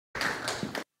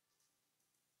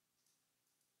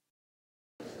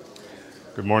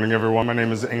Good morning, everyone. My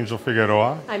name is Angel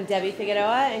Figueroa. I'm Debbie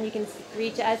Figueroa, and you can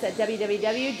reach us at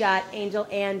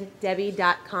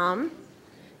www.angeldebbie.com.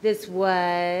 This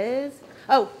was,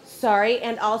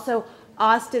 and also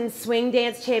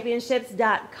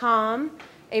AustinSwingDanceChampionships.com,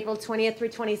 April 20th through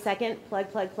 22nd.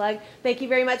 Plug. Thank you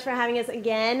very much for having us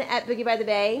again at Boogie by the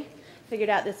Bay. Figured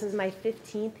out this was my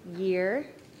 15th year.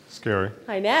 Scary.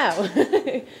 I know.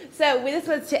 So this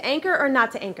was to anchor or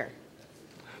not to anchor?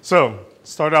 So,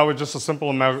 start out with just a simple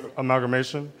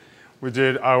amalgamation. We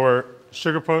did our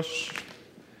sugar push.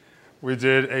 We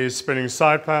did a spinning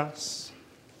side pass.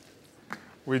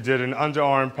 We did an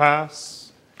underarm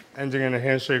pass, ending in a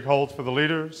handshake hold for the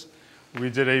leaders.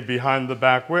 We did a behind the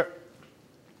back whip.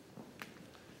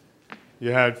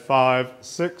 You had 5,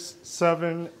 6,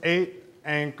 7, 8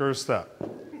 anchor step.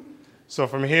 So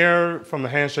from here, from the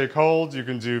handshake hold, you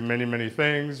can do many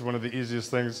things. One of the easiest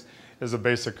things is a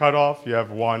basic cutoff. You have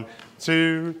 1,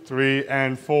 2, 3,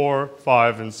 and 4,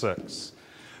 5, and 6.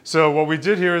 So what we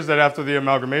did here is that after the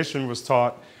amalgamation was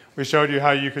taught, we showed you how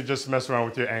you could just mess around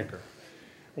with your anchor.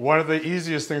 One of the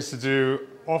easiest things to do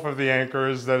off of the anchor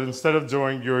is that instead of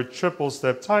doing your triple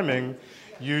step timing,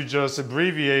 you just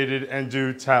abbreviate it and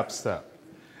do tap step.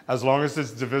 As long as it's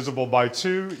divisible by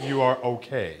 2, you are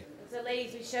okay. So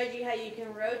ladies, we showed you how you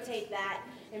can rotate that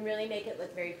and really make it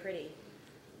look very pretty.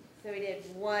 So we did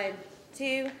 1,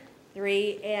 2,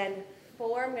 3, and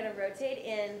 4. I'm going to rotate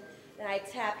in. Then I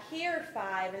tap here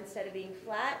 5 instead of being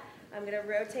flat. I'm going to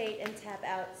rotate and tap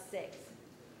out 6.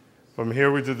 From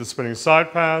here, we did the spinning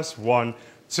side pass. 1,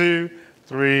 2,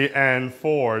 3, and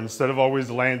 4. Instead of always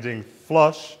landing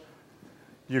flush,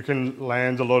 you can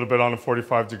land a little bit on a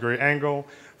 45-degree angle.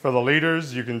 For the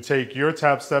leaders, you can take your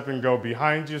tap step and go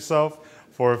behind yourself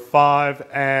for 5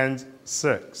 and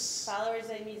 6. Followers,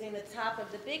 I'm using the top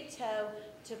of the big toe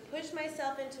to push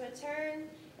myself into a turn,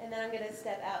 and then I'm going to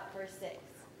step out for 6.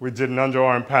 We did an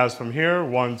underarm pass from here.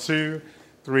 1, 2,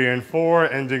 3, and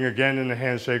 4, ending again in a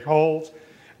handshake hold.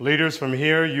 Leaders, from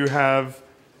here, you have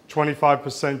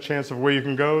 25% chance of where you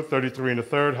can go, 33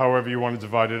 1/3, however you want to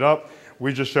divide it up.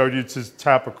 We just showed you to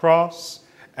tap across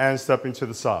and stepping to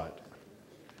the side.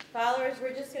 Followers,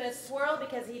 we're just going to swirl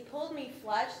because he pulled me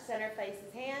flush, center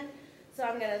faces hand. So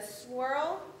I'm going to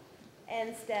swirl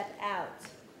and step out.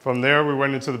 From there, we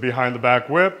went into the behind the back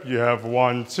whip. You have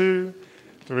 1, 2,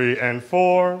 3, and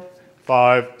 4,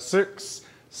 5, 6,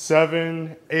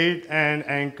 7, 8, and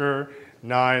anchor,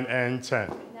 9, and 10.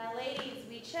 Now, ladies,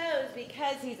 we chose,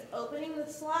 because he's opening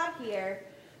the slot here,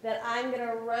 that I'm going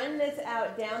to run this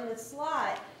out down the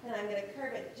slot, and I'm going to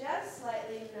curve it just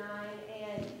slightly, 9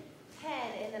 and 10,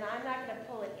 and then I'm not going to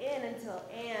pull it in until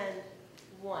and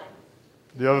 1.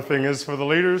 The other thing is, for the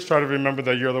leaders, try to remember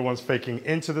that you're the ones faking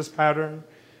into this pattern.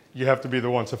 You have to be the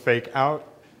one to fake out.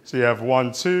 So you have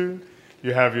 1, 2,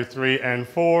 you have your 3 and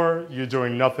 4, you're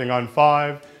doing nothing on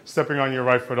 5, stepping on your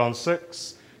right foot on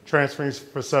 6, transferring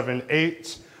for 7,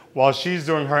 8. While she's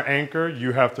doing her anchor,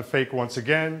 you have to fake once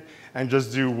again and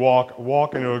just do walk,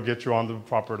 and it'll get you on the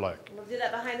proper leg. We'll do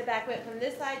that behind the back whip from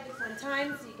this side just one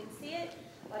time so you can see it.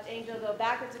 Watch Angel go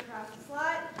backwards across the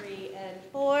slot, 3 and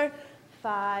 4.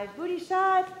 5, booty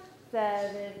shot,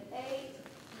 7, 8,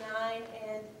 9,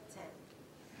 and 10.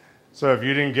 So if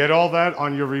you didn't get all that,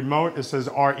 on your remote, it says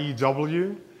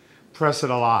REW. Press it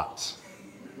a lot,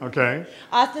 okay?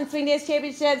 Austin Swing Dance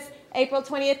Championships, April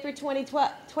 20th through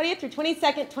 22nd,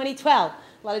 2012.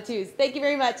 A lot of 2s. Thank you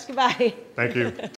very much. Goodbye. Thank you.